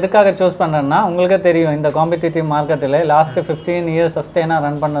 லேப்டாப் ஸ்டோர் எதுக்காக சூஸ் பண்றேன்னா உங்களுக்கு தெரியும் இந்த காம்படிட்டிவ் மார்க்கெட்டில் லாஸ்ட் 15 years சஸ்டெயினா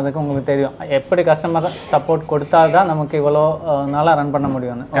ரன் பண்ணதுக்கு உங்களுக்கு தெரியும் எப்படி கஸ்டமர் சப்போர்ட் கொடுத்தா தான் நமக்கு இவ்வளோ நாளாக ரன் பண்ண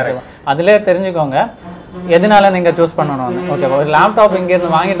முடியும்னு. ஓகேவா? அதிலே தெரிஞ்சுக்கோங்க எதனால நீங்கள் சூஸ் பண்ணணும். ஓகேவா? ஒரு லேப்டாப்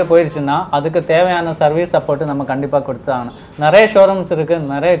இங்கேருந்து வாங்கிட்டு போயிடுச்சுன்னா அதுக்கு தேவையான சர்வீஸ் சப்போர்ட்டு நம்ம கண்டிப்பாக கொடுத்தாகணும். நிறைய ஷோரூம்ஸ் இருக்குது.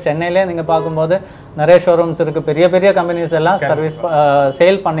 நிறைய சென்னையிலே நீங்கள் பார்க்கும்போது நிறைய ஷோரூம்ஸ் இருக்குது. பெரிய பெரிய கம்பெனிஸ் எல்லாம் சர்வீஸ்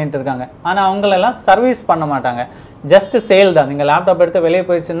சேல் பண்ணிட்டு இருக்காங்க. ஆனால் அவங்களெல்லாம் சர்வீஸ் பண்ண மாட்டாங்க. ஜஸ்ட் சேல் தான். நீங்கள் லேப்டாப் எடுத்து வெளியே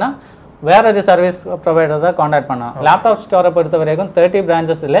போயிடுச்சுன்னா வேற ஒரு சர்வீஸ் ப்ரொவைடர் தான் காண்டாக்ட் பண்ணலாம். லேப்டாப் ஸ்டோரை பொறுத்த வரைக்கும் 30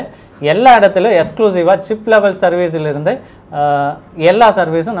 பிரான்ச்சஸில் எல்லா இடத்துலையும் எக்ஸ்க்ளூசிவாக சிப் லெவல் சர்வீஸிலிருந்து எல்லா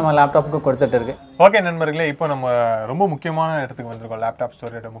சர்வீஸும் நம்ம லேப்டாப்புக்கு கொடுத்துட்டு இருக்கு. ஓகே நண்பர்களே, இப்போ நம்ம ரொம்ப முக்கியமான இடத்துக்கு வந்திருக்கோம். லேப்டாப்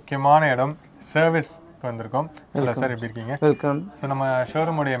ஸ்டோரோட முக்கியமான இடம் சர்வீஸ் வந்திருக்கோம். ஹலோ சார், எப்படி இருக்கீங்க? வெல்கம். ஸோ நம்ம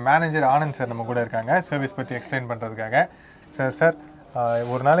ஷோரூமுடைய மேனேஜர் ஆனந்த் சார் நம்ம கூட இருக்காங்க சர்வீஸ் பற்றி எக்ஸ்பிளைன் பண்ணுறதுக்காக. சார்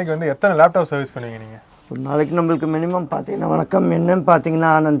ஒரு நாளைக்கு வந்து எத்தனை லேப்டாப் சர்வீஸ் பண்ணுவீங்க நீங்கள்? ஒரு நாளைக்கு நம்மளுக்கு மினிமம் பார்த்தீங்கன்னா வணக்கம் என்னன்னு பார்த்தீங்கன்னா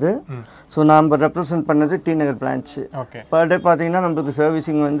ஆனந்த். ஸோ நம்ம ரெப்ரசன்ட் பண்ணது டி நகர் பிரான்ச்சு. ஓகே. பர் டே பார்த்தீங்கன்னா நம்மளுக்கு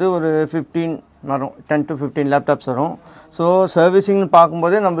சர்வீசிங் வந்து ஒரு 15 வரும், 10 to 15 லேப்டாப்ஸ் வரும். ஸோ சர்வீசிங்னு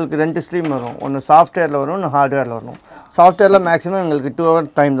பார்க்கும்போதே நம்மளுக்கு 2 ஸ்ட்ரீம் வரும். ஒன்று சாஃப்ட்வேரில் வரும், ஒன்று ஹார்ட்வேரில் வரும். சாஃப்ட்வேரில் மேக்ஸிமம் எங்களுக்கு 2 hour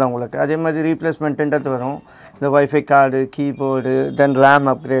டைம் தான் உங்களுக்கு. அதே மாதிரி ரீப்ளேஸ்மெண்ட்டுன்றது வரும். இந்த வைஃபை கார்டு, கீபோர்டு, தென் ரேம்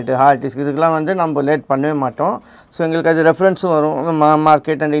அப்கிரேடு, ஹார்ட் டிஸ்க் இதுக்கெல்லாம் வந்து நம்ம லேட் பண்ணவே மாட்டோம். ஸோ எங்களுக்கு அது ரெஃபரன்ஸும் வரும்.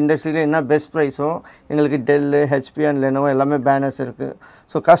 மார்க்கெட் அண்ட் இண்டஸ்ட்ரியில் என்ன பெஸ்ட் ப்ரைஸோ எங்களுக்கு டெல்லு, ஹெச்பி அண்ட் லெனோவோ எல்லாமே பேனர்ஸ் இருக்குது.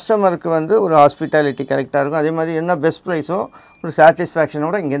 ஸோ கஸ்டமருக்கு வந்து ஒரு ஹாஸ்பிட்டாலிட்டி கரெக்டாக இருக்கும். அதே மாதிரி என்ன பெஸ்ட் ப்ரைஸோ ஒரு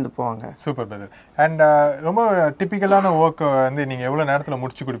சாட்டிஸ்ஃபேக்ஷனோட இங்கேருந்து போவாங்க. Super brother. அண்ட் ரொம்ப டிப்பிக்கலான ஒர்க் வந்து நீங்கள் எவ்வளோ நேரத்தில்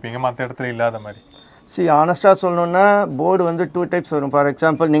முடிச்சு கொடுப்பீங்க மற்ற இடத்துல இல்லாத மாதிரி? ஆனஸ்ட்டாக சொல்லணுன்னா போர்டு வந்து 2 டைப்ஸ் வரும். ஃபார்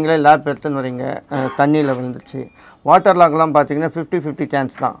எக்ஸாம்பிள் நீங்களே லேப் எடுத்துன்னு வரீங்க, தண்ணியில் விழுந்துச்சு. வாட்டர் லாக்லாம் பார்த்தீங்கன்னா 50-50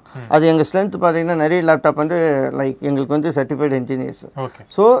 சான்ஸ் தான். அது எங்கள் ஸ்ட்ரென்த் பார்த்தீங்கன்னா நிறைய லேப்டாப் வந்து லைக் எங்களுக்கு வந்து சர்டிஃபைடு இன்ஜினியர்ஸ்.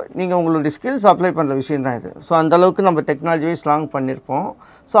 ஸோ நீங்கள் உங்களுடைய ஸ்கில்ஸ் அப்ளை பண்ணுற விஷயம் தான் இது. ஸோ அந்தளவுக்கு நம்ம டெக்னாலஜி வைஸ் லாங் பண்ணியிருப்போம்.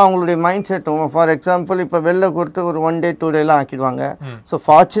 ஸோ அவங்களுடைய மைண்ட் செட்டும் ஃபார் எக்ஸாம்பிள் இப்போ வெளில கொடுத்து ஒரு 1 day 2 dayலாம் ஆக்கிடுவாங்க. ஸோ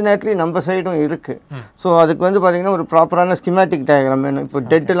ஃபார்ச்சுனேட்லி நம்ம சைடும் இருக்குது. ஸோ அதுக்கு வந்து பார்த்தீங்கன்னா ஒரு ப்ராப்பரான ஸ்கிமேட்டிக் டயக்ராம் வேணும். இப்போ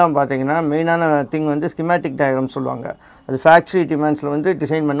டெட்டெலாம் பார்த்தீங்கன்னா மெயினான திங் வந்து ஸ்கிமேட்டிக் டயக்ராம் சொல்லுவாங்க. அது ஃபேக்ட்ரி டிமாண்ட்ஸில் வந்து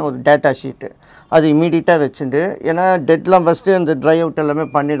டிசைன் பண்ண ஒரு டேட்டா ஷீட்டு. அது இமீடியட்டாக வச்சுட்டு, ஏன்னா டெட்லாம் ஃபஸ்ட்டு அந்த ட்ரை அவுட் எல்லாமே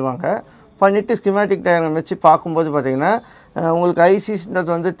பண்ணிவிடுவாங்க. பண்ணிவிட்டு ஸ்கிமேட்டிக் டயக்ராம் வச்சு பார்க்கும்போது பார்த்தீங்கன்னா உங்களுக்கு ஐசிஸ்ன்றது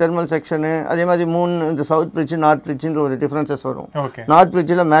வந்து தெர்மல் செக்ஷனு, அதே மாதிரி 3 இந்த சவுத் பிரிட்ஜு, நார்த் பிரிட்ஜுன்ற ஒரு டிஃப்ரென்சஸ் வரும். நார்த்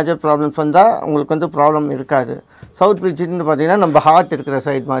பிரிட்ஜில் மேஜர் ப்ராப்ளம்ஸ் வந்தால் உங்களுக்கு வந்து ப்ராப்ளம் இருக்காது. சவுத் பிரிட்ஜுன்னு பார்த்தீங்கன்னா நம்ம ஹார்ட் இருக்கிற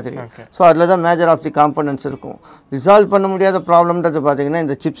சைட் மாதிரி. ஸோ அதில் தான் மேஜர் ஆஃப் தி காம்பனன்ட்ஸ் இருக்கும். ரிசால்வ் பண்ண முடியாத ப்ராப்ளம்ன்றது பார்த்தீங்கன்னா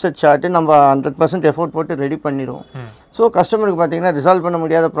இந்த சிப்செட் சார்ட்டு நம்ம 100% எஃபோர்ட் போட்டு ரெடி பண்ணிடுவோம். ஸோ கஸ்டமருக்கு பார்த்தீங்கன்னா ரிசால்வ் பண்ண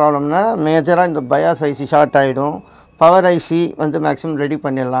முடியாத ப்ராப்ளம்னா மேஜராக இந்த பயாஸ் ஐசி ஷார்ட் ஆகிடும். பவர் ஐசி வந்து மேக்ஸிமம் ரெடி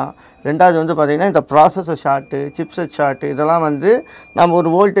பண்ணிடலாம். ரெண்டாவது வந்து பார்த்திங்கன்னா இந்த ப்ராசஸர் ஷார்ட்டு, சிப்செட் ஷார்ட்டு இதெல்லாம் வந்து நம்ம ஒரு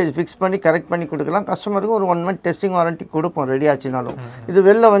வோல்டேஜ் ஃபிக்ஸ் பண்ணி கரெக்ட் பண்ணி கொடுக்கலாம். கஸ்டமருக்கு ஒரு 1 month டெஸ்டிங் வாரண்ட்டி கொடுப்போம் ரெடி ஆச்சுனாலும். இது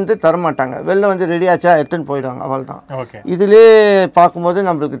வெளில வந்து தரமாட்டாங்க. வெளில வந்து ரெடி ஆச்சா எடுத்துன்னு போயிடுவாங்க, அவள் தான். இதிலே பார்க்கும்போது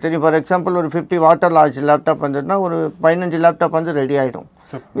நம்மளுக்கு தெரியும். ஃபார் எக்ஸாம்பிள் ஒரு 50 வாட்டர் லார்ஜ் லேப்டாப் வந்துட்டுனா ஒரு 15 லேப்டாப் வந்து ரெடி ஆகிடும்.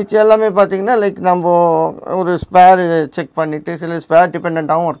 மிச்சம் எல்லாமே பார்த்திங்கன்னா லைக் நம்ம ஒரு ஸ்பேர் செக் பண்ணிவிட்டு சில ஸ்பேர்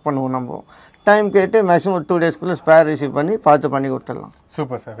டிபெண்ட்டாகவும் ஒர்க் பண்ணுவோம். நம்ம டைம் கேட்டு மேக்ஸிமம் ஒரு 2 daysக்குள்ளே ஸ்பேர் ரிசீவ் பண்ணி பார்த்து பண்ணி கொடுத்துடலாம்.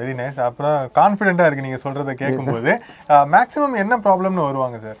 Super sir, very nice. அப்புறம் கான்ஃபிடென்ட்டாக இருக்குது நீங்கள் சொல்கிறத கேட்கும்போது. மேக்ஸிமம் என்ன ப்ராப்ளம்னு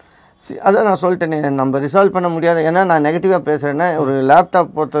வருவாங்க சார்? அதான் நான் சொல்லிட்டேனே, நம்ம ரிசால்வ் பண்ண முடியாது. ஏன்னா நான் நெகட்டிவாக பேசுகிறேன்னா ஒரு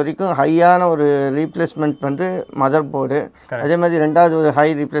லேப்டாப் பொறுத்த வரைக்கும் ஹையான ஒரு ரீப்ளேஸ்மெண்ட் வந்து மதர் போர்டு, அதே மாதிரி ரெண்டாவது ஒரு ஹை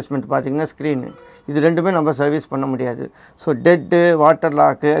ரீப்ளேஸ்மெண்ட் பார்த்திங்கன்னா ஸ்க்ரீனு. இது ரெண்டுமே நம்ம சர்வீஸ் பண்ண முடியாது. ஸோ டெட்டு, வாட்டர்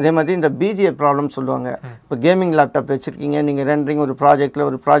லாக்கு, அதே மாதிரி இந்த பிஜிஏ ப்ராப்ளம் சொல்லுவாங்க. இப்போ கேமிங் லேப்டாப் வச்சுருக்கீங்க, நீங்கள் ரெண்டரிங் ஒரு ப்ராஜெக்ட்டில்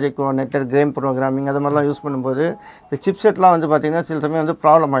ஒரு ப்ராஜெக்ட் கோஆர்டினேட்டர், கேம் ப்ரோக்ராமிங் அது மாதிரிலாம் யூஸ் பண்ணும்போது இந்த சிப்செட்லாம் வந்து பார்த்திங்கன்னா சில சமயம் வந்து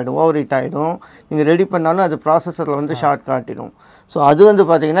ப்ராப்ளம் ஆகிடும், ஓவர் ஹீட் ஆகிடும். நீங்கள் ரெடி பண்ணாலும் அது ப்ராசஸரில் வந்து ஷார்ட் காட்டிடும். ஸோ அது வந்து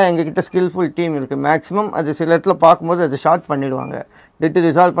பார்த்திங்கன்னா எங்ககிட்ட ஸ்கில்ஃபுல் டீம் இருக்குது. மேக்ஸிமம் அது சில இடத்துல பார்க்கும்போது அது ஷார்ட் பண்ணிவிடுவாங்க. டெட்டு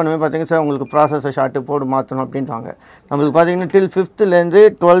ரிசால்வ் பண்ணவே பார்த்தீங்கன்னா சார் உங்களுக்கு ப்ராசஸை ஷார்ட்டு போடு மாற்றணும் அப்படின்வாங்க. நம்மளுக்கு பார்த்தீங்கன்னா டில் 5th-லேருந்து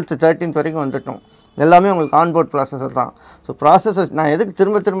 12th 13th வரைக்கும் வந்துட்டோம். எல்லாமே உங்களுக்கு ஆன்போர்ட் ப்ராசஸர் தான். ஸோ ப்ராசஸர் நான் எதுக்கு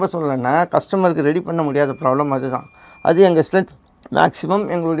திரும்ப சொல்லலைன்னா கஸ்டமருக்கு ரெடி பண்ண முடியாத ப்ராப்ளம் அதுதான். அது எங்கள் ஸ்ட்ரென்த். மேக்ஸிமம்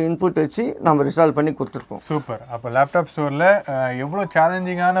எங்களுடைய இன்புட் வச்சு நம்ம ரிசால்வ் பண்ணி கொடுத்துருக்கோம். சூப்பர். அப்போ லேப்டாப் ஸ்டோரில் எவ்வளோ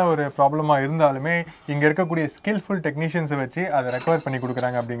சேலஞ்சிங்கான ஒரு ப்ராப்ளமாக இருந்தாலுமே இங்கே இருக்கக்கூடிய ஸ்கில்ஃபுல் டெக்னீஷியன்ஸை வச்சு அதை ரெக்கவர் பண்ணி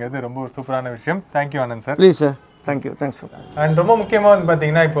கொடுக்குறாங்க அப்படிங்கிறது ரொம்ப ஒரு சூப்பரான விஷயம். Thank you Anand sir. Please sir. Thank you, thanks for that. And ரொம்ப முக்கியமாக வந்து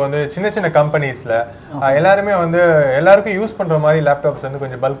பார்த்தீங்கன்னா இப்போ வந்து சின்ன கம்பெனிஸில் எல்லாருமே வந்து எல்லாருக்கும் யூஸ் பண்ணுற மாதிரி லேப்டாப்ஸ் வந்து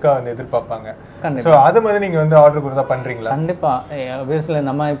கொஞ்சம் பல்காக வந்து எதிர்பார்ப்பாங்க. ஸோ அது மாதிரி நீங்கள் வந்து ஆர்டர் கொடுத்தா பண்ணுறீங்களா? கண்டிப்பாக. ஆப்வியஸ்லி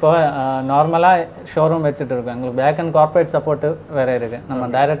நம்ம இப்போ நார்மலாக ஷோரூம் வச்சுட்டு இருக்கோம். எங்களுக்கு பேக் அண்ட் கார்பரேட் சப்போர்ட்டு வேறு இருக்குது.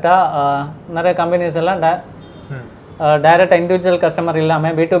 நம்ம டைரெக்டாக நிறைய கம்பெனிஸ் எல்லாம் டைரெக்டாக இண்டிவிஜுவல் கஸ்டமர்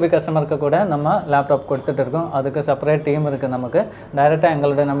இல்லாமல் B2B கஸ்டமருக்கு கூட நம்ம லேப்டாப் கொடுத்துட்டு இருக்கோம். அதுக்கு செப்பரேட் டீம் இருக்குது. நமக்கு டைரெக்டாக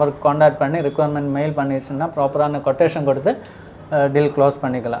எங்களுடைய நம்பருக்கு காண்டாக்ட் பண்ணி ரிக்வயர்மெண்ட் மெயில் பண்ணிடுச்சுன்னா ப்ராப்பரான கொட்டேஷன் கொடுத்து டீல் க்ளோஸ்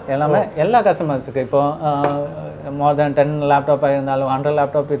பண்ணிக்கலாம். எல்லாமே எல்லா கஸ்டமர்ஸுக்கு இப்போது மோர் தென் 10 லேப்டாப் இருந்தாலும் 100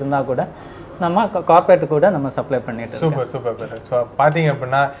 லேப்டாப் இருந்தால் கூட நம்ம கார்பரேட்டு கூட நம்ம சப்ளை பண்ணிட்டு இருக்கோம். Super brother. ஸோ பார்த்தீங்க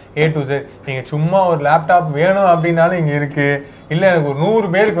அப்படின்னா A to Z நீங்கள் சும்மா ஒரு லேப்டாப் வேணும் அப்படின்னாலும் இங்கே இருக்குது. இல்லை எனக்கு ஒரு 100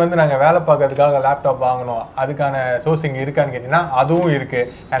 பேருக்கு வந்து நாங்கள் வேலை பார்க்கறதுக்காக லேப்டாப் வாங்கணும், அதுக்கான சோர்சிங் இருக்கான்னு கேட்டிங்கன்னா அதுவும் இருக்குது.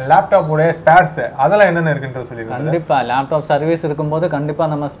 அண்ட் லேப்டாப்போடைய ஸ்பேர்ஸ் அதெல்லாம் என்னென்ன இருக்குன்ற சொல்லியிருக்கோம். கண்டிப்பாக லேப்டாப் சர்வீஸ் இருக்கும்போது கண்டிப்பாக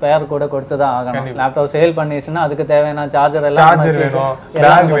நம்ம ஸ்பேர் கூட கொடுத்து தான் ஆகணும். லேப்டாப் சேல் பண்ணிச்சுன்னா அதுக்கு தேவையான சார்ஜர் எல்லாம்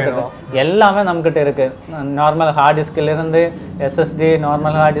எல்லாமே நம்மக்கிட்ட இருக்குது. Normal heart டிஸ்கிலிருந்து SSD,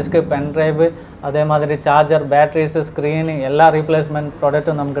 normal heart disc, pen drive, அதே மாதிரி சார்ஜர், பேட்ரிஸு, ஸ்க்ரீனு எல்லா ரீப்ளேஸ்மெண்ட்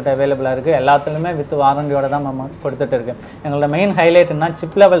ப்ராடக்ட்டும் நம்மக்கிட்ட அவைலபிளாக இருக்குது. எல்லாத்துலேயுமே வித் வாரண்டியோட தான் நம்ம கொடுத்துட்டு இருக்கு. எங்களோட மெயின் ஹைலைட்னா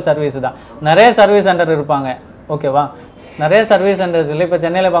சிப் லெவல் சர்வீஸ் தான். நிறைய சர்வீஸ் சென்டர் இருப்பாங்க, ஓகேவா? நிறைய சர்வீஸ் சென்டர்ஸ் இல்லை. இப்போ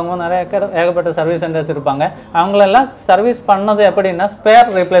சென்னையில் பார்க்கும்போது நிறைய ஏகப்பட்ட சர்வீஸ் சென்டர்ஸ் இருப்பாங்க. அவங்களெல்லாம் சர்வீஸ் பண்ணது எப்படின்னா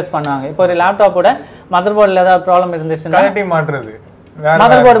ஸ்பேர் ரீப்ளேஸ் பண்ணுவாங்க. இப்போ ஒரு லேப்டாப்போட மதர் போர்டில் ஏதாவது ப்ராப்ளம் இருந்துச்சுன்னா மாற்றுறது,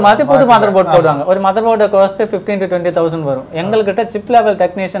 மதர் போர்டு மாற்றி புது மதர் போர்டு போடுவாங்க. ஒரு மதர் போர்டு காஸ்ட் 15,000 to 20,000 வரும். எங்கள்கிட்ட சிப் லெவல்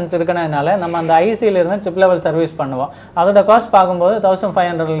டெக்னீஷியன்ஸ் இருக்கிறதுனால நம்ம அந்த ஐசியிலிருந்து சிப் லெவல் சர்வீஸ் பண்ணுவோம். அதோட காஸ்ட் பார்க்கும்போது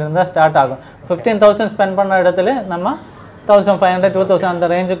 1,500 ஸ்டார்ட் ஆகும். 15,000 ஸ்பெண்ட் பண்ண இடத்துல நம்ம 1,500 2,000 அந்த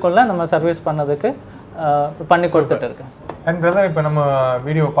ரேஞ்சுக்குள்ளே நம்ம சர்வீஸ் பண்ணதுக்கு பண்ணி கொடுத்துட்டு இருக்கேன். அண்ட் பிரதர், இப்போ நம்ம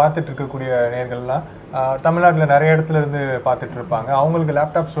வீடியோ பார்த்துட்டு இருக்கக்கூடிய நேயர்கள்லாம் தமிழ்நாட்டில் நிறைய இடத்துல இருந்து பார்த்துட்டு இருப்பாங்க. அவங்களுக்கு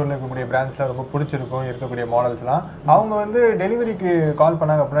லேப்டாப் ஸ்டோரில் இருக்கக்கூடிய பிராண்ட்ஸ்லாம் ரொம்ப பிடிச்சிருக்கும், இருக்கக்கூடிய மாடல்ஸ்லாம். அவங்க வந்து டெலிவரிக்கு கால்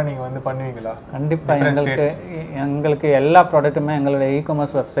பண்ணாங்க அப்படின்னா நீங்கள் வந்து பண்ணுவீங்களா? கண்டிப்பாக எங்களுக்கு எல்லா ப்ராடக்ட்டுமே எங்களுடைய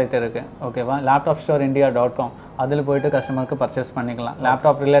இ-காமர்ஸ் வெப்சைட் இருக்குது. ஓகேவா, laptopstore.india.com அதில் போய்ட்டு கஸ்டமருக்கு பர்ச்சேஸ் பண்ணிக்கலாம்.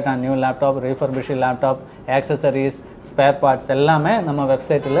 Laptop ரிலேட்டான new laptop, refurbished laptop, accessories, spare parts எல்லாமே நம்ம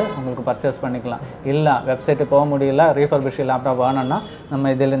வெப்சைட்டில் உங்களுக்கு பர்ச்சேஸ் பண்ணிக்கலாம். இல்லை வெப்சைட்டு போக முடியல, ரீஃபர்பிஷ்டு லேப்டாப் வேணும்னா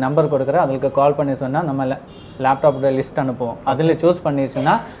நம்ம இதில் நம்பர் கொடுக்குறேன், அதுக்கு கால் பண்ணி சொன்னால் நம்ம லேப்டாப்போட லிஸ்ட் அனுப்புவோம். அதில் சூஸ்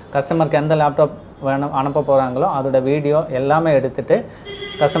பண்ணிடுச்சுன்னா கஸ்டமருக்கு எந்த லேப்டாப் வேணும் அனுப்ப போகிறாங்களோ அதோட வீடியோ எல்லாமே எடுத்துகிட்டு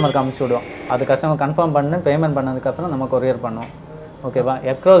கஸ்டமருக்கு அனுப்பிச்சி விடுவோம். அது கஸ்டமர் கன்ஃபார்ம் பண்ணி பேமெண்ட் பண்ணதுக்கப்புறம் நம்ம கொரியர் பண்ணுவோம். ஓகேவா,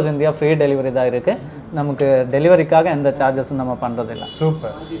 அக்ராஸ் இந்தியா ஃப்ரீ டெலிவரி தான் இருக்குது. நமக்கு டெலிவரிக்காக எந்த சார்ஜஸும் நம்ம பண்ணுறதில்ல.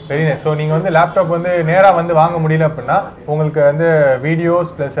 Super, very nice. ஸோ நீங்கள் வந்து லேப்டாப் வந்து நேராக வந்து வாங்க முடியல அப்படின்னா உங்களுக்கு வந்து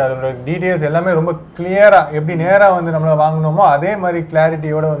வீடியோஸ் ப்ளஸ் அதோட டீட்டெயில்ஸ் எல்லாமே ரொம்ப கிளியராக எப்படி நேராக வந்து நம்மளை வாங்கணுமோ அதே மாதிரி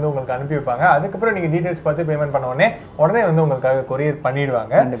கிளாரிட்டியோட வந்து உங்களுக்கு அனுப்பி வைப்பாங்க. அதுக்கப்புறம் நீங்கள் டீட்டெயில்ஸ் பார்த்து பேமெண்ட் பண்ண உடனே வந்து உங்களுக்காக கொரியர்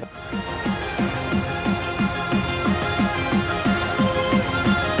பண்ணிடுவாங்க. கண்டிப்பாக.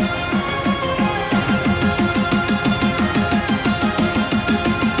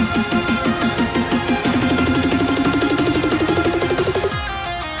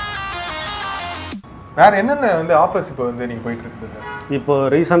 வேறு என்னென்ன வந்து ஆஃபர்ஸ் இப்போ வந்து நீங்கள் போயிட்டு இருக்குது? இப்போ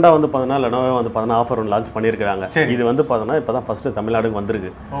ரீசெண்டாக வந்து பார்த்தீங்கன்னா லெனோவே வந்து பார்த்தீங்கன்னா ஆஃபர் ஒன்று லான்ச் பண்ணியிருக்காங்க. இது வந்து பார்த்தீங்கன்னா இப்போ தான் ஃபஸ்ட்டு தமிழ்நாடுக்கு வந்திருக்கு.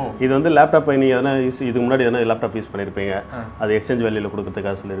 இது வந்து லேப்டாப் நீங்கள் எதனா இதுக்கு முன்னாடி எதனா லேப்டாப் யூஸ் பண்ணியிருப்பீங்க, அது எக்ஸ்சேஞ்ச் வேல்யூவில்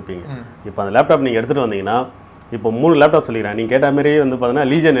கொடுக்கறதுக்காக சொல்லியிருப்பீங்க. இப்போ அந்த லேப்டாப் நீங்கள் எடுத்துகிட்டு வந்தீங்கன்னா இப்போ 3 லேப்டாப் சொல்லிக்கிறேன். நீங்கள் கேட்ட மாதிரி வந்து பார்த்தீங்கன்னா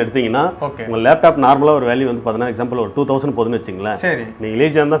லீஜன் எடுத்தீங்கன்னா உங்கள் லேப்டாப் நார்மலாக ஒரு வேல்யூ வந்து பார்த்தீங்கன்னா எக்ஸாம்பிள் ஒரு 2000 போதுன்னு வச்சிங்களேன். நீங்கள்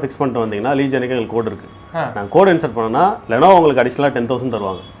லீஜன் தான் ஃபிக்ஸ் பண்ணிட்டு வந்தீங்கன்னா லீஜனுக்கு எங்களுக்கு கோட் இருக்குது. நாங்கள் கோட் இன்சர்ட் பண்ணோன்னா லெனோ உங்களுக்கு அடிஷனலாக 10,000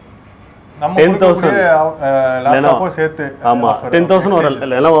 தருவாங்க. 10,000 சேர்த்து. ஆமாம், 10,000 ஒரு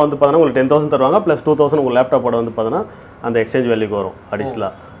லெனோவோ வந்து பார்த்தீங்கன்னா உங்களுக்கு 10,000 தருவாங்க. ப்ளஸ் 2,000 உங்கள் லேப்டாப்போட வந்து பார்த்தீங்கன்னா அந்த எக்ஸ்சேஞ்ச் வேல்யூக்கு வரும்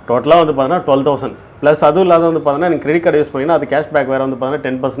அடிஷ்னலாக. டோட்டலாக வந்து பார்த்தீங்கன்னா 12,000 ப்ளஸ் அதுவும் இல்லாத வந்து பார்த்தீங்கன்னா நீங்கள் கிரெடிட் கார்டு யூஸ் பண்ணிங்கன்னா அது கேஷ்பேக் வேறு வந்து பார்த்தீங்கன்னா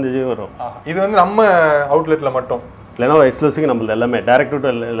 10% வரும். இது வந்து நம்ம அவுட்லெட்டில் மட்டும் லெனோவோ எக்ஸ்க்ளூசிவ் நம்மளது எல்லாமே டேரக்ட்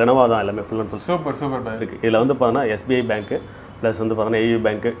டு லெனோவோ தான் எல்லாமே full and full. Super super இருக்குது. இதில் வந்து பார்த்தீங்கன்னா SBI பேங்க்கு ப்ளஸ் வந்து பார்த்தீங்கன்னா AU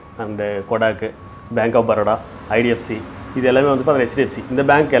bank and கொடாக்கு, bank of Baroda, IDFC, இது எல்லாமே வந்து பார்த்தீங்கன்னா HDFC. இந்த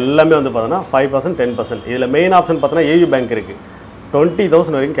பேங்க் எல்லாமே வந்து பார்த்தீங்கன்னா 5%, 10%. இதில் மெயின் ஆப்ஷன் பார்த்தீங்கன்னா AU பேங்க் இருக்குது.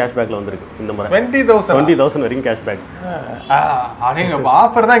 20,000 வரைக்கும் கேஷ்பேக்கில் வந்துருக்கு இந்த முறை. 20,000 வரைக்கும் கேஷ்பேக்.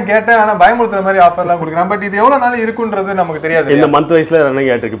 ஆஃபர் தான் கேட்டேன், ஆனால் பயமுறுத்துற மாதிரி ஆஃபர்லாம் கொடுக்குறேன். பட் இது எவ்வளோ நாள் இருக்குன்றது நமக்கு தெரியாது. இந்த மந்த் வைஸ்ல ரன்னிங்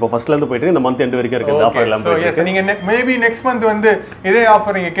ஆகிட்டு இருக்கு. இப்போ ஃபர்ஸ்ட்லேருந்து போயிட்டு இந்த மந்த் எண்டு வரைக்கும் இருக்குது ஆஃபர் எல்லாம். நீங்கள் மேபி நெக்ஸ்ட் மந்த் வந்து இதே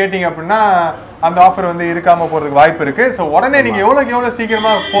ஆஃபர் நீங்கள் கேட்டிங்க அப்படின்னா அந்த ஆஃபர் வந்து இருக்காம போறதுக்கு வாய்ப்பு இருக்கு. ஸோ உடனே நீங்க எவ்வளவு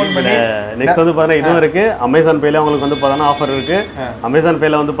சீக்கிரமா ஃபோன் பண்ணி நெக்ஸ்ட் வந்து பாத்தீங்கன்னா இதுவும் இருக்கு. அமேசான் பேல உங்களுக்கு வந்து பாத்தீங்கன்னா ஆஃபர் இருக்கு. அமேசான்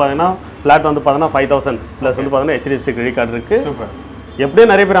பேல வந்து பாத்தீங்கன்னா ஃபிளாட் வந்து பாத்தீங்கன்னா 5,000 ப்ளஸ் வந்து பாத்தீங்கன்னா HDFC கிரெடிட் கார்டு இருக்கு. சூப்பர். எப்படியும்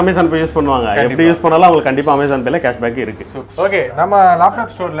நிறைய பேர் அமேசான் பே யூஸ் பண்ணுவாங்க. எப்படி யூஸ் பண்ணாலும் அவங்களுக்கு கண்டிப்பா அமேசான் பேல கேஷ்பேக் இருக்கு. ஓகே, நம்ம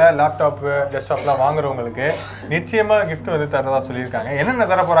லேப்டாப் ஸ்டோர்ல லேப்டாப் டெஸ்க்டாப்லாம் வாங்குறவங்களுக்கு நிச்சயமா கிஃப்ட் வந்து தரதா சொல்லியிருக்காங்க. என்னென்ன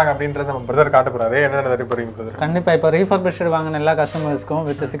தர போறாங்க அப்படின்றத நம்ம பிரதர் காட்ட போறாரு. என்னென்ன தர போறீங்க பிரதர்? கண்டிப்பா இப்போ ரீஃபர்பிஷ்டு வாங்கின எல்லா கஸ்டமர்ஸ்க்கும்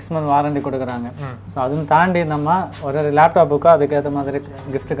வித் 6 month வாரண்டி கொடுக்குறாங்க. ஸோ அதுவும் தாண்டி நம்ம ஒரு லேப்டாப்புக்கும் அதுக்கேற்ற மாதிரி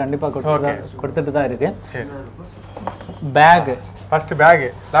கிஃப்ட் கண்டிப்பா கொடுத்துட்டு தான் இருக்கு. Back, first back,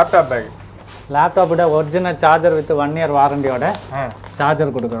 laptop bag, லேப்டாப்போட original charger with 1 year வாரண்டியோட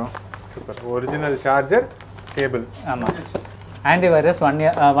charger கொடுக்குறோம். சூப்பர். Original charger, cable. ஆமாம். Antivirus 1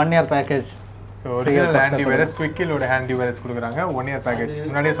 year package. So original antivirus, குவிக்கிலோட antivirus கொடுக்குறாங்க. 1 year பேக்கேஜ்.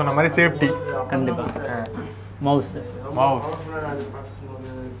 முன்னாடியே சொன்ன மாதிரி சேஃப்டி. கண்டிப்பாக. மவுஸ்.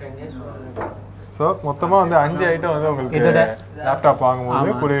 ஸோ மொத்தமாக வந்து 5 ஐட்டம் வந்து உங்களுக்கு இதோட லேப்டாப்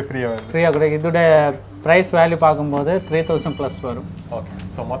வாங்கும்போது கூட ஃப்ரீயாக கூட இதோட ப்ரைஸ் வேல்யூ பார்க்கும்போது 3,000 ப்ளஸ் வரும். ஓகே.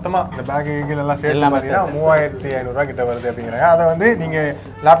 ஸோ மொத்தமாக இந்த பேக்கு எல்லாம் சேர்த்து பார்த்தீங்கன்னா 3,500 கிட்ட வருது அப்படிங்கிறாங்க. அதை வந்து நீங்கள்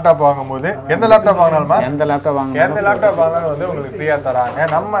லேப்டாப் வாங்கும்போது எந்த லேப்டாப் வாங்கினாலுமா எந்த லேப்டாப் வாங்கினாலும் வந்து உங்களுக்கு ஃப்ரீயாக தராங்க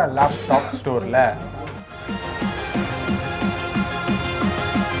நம்ம லேப்டாப் ஸ்டோரில்.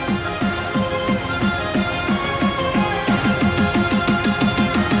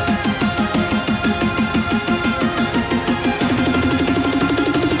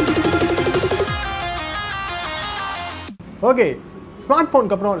 ஓகே, ஸ்மார்ட்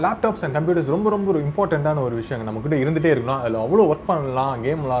ஃபோனுக்கு அப்புறம் லேப்டாப்ஸ் அண்ட் கம்ப்யூட்டர்ஸ் ரொம்ப ரொம்ப ஒரு இம்பார்ட்டண்ட்டான ஒரு விஷயம் நம்மக்கிட்ட இருந்துகிட்டே இருக்கணும். அதில் அவ்வளோ ஒர்க் பண்ணலாம்,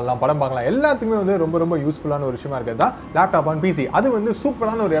 கேம் விளாடலாம், படம் பார்க்கலாம், எல்லாத்துக்குமே வந்து ரொம்ப ரொம்ப யூஸ்ஃபுல்லான ஒரு விஷயமா இருக்கிறது தான் லேப்டாப் அண்ட் பிசி. அது வந்து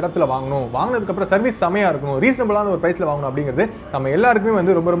சூப்பரான ஒரு இடத்துல வாங்கணும், வாங்கினதுக்கப்புறம் சர்வீஸ் செமையாக இருக்கணும், ரீசனபிளான ஒரு ப்ரைஸில் வாங்கணும் அப்படிங்கிறது நம்ம எல்லாருக்குமே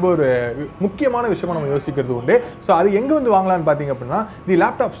வந்து ரொம்ப ரொம்ப ஒரு முக்கியமான விஷயமா நம்ம யோசிக்கிறது உண்டு. ஸோ அது எங்கே வந்து வாங்கலாம்னு பார்த்தீங்க அப்படின்னா தி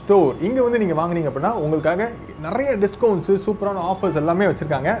லேப்டாப் ஸ்டோர். இங்கே வந்து நீங்கள் வாங்கினீங்க அப்படின்னா உங்களுக்காக நிறைய டிஸ்கவுண்ட்ஸு, சூப்பரான ஆஃபர்ஸ் எல்லாமே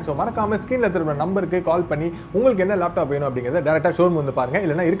வச்சிருக்காங்க. ஸோ மறக்காமல் ஸ்க்ரீனில் இருக்கிற நம்பருக்கு கால் பண்ணி உங்களுக்கு என்ன லேப்டாப் வேணும் அப்படிங்கிறத டேரெக்டாக ஷோரூம் வந்து பாருங்கள்,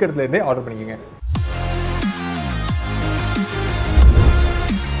 இல்லைனா இருக்கிறதுலேருந்தே ஆர்டர் பண்ணிக்கோங்க.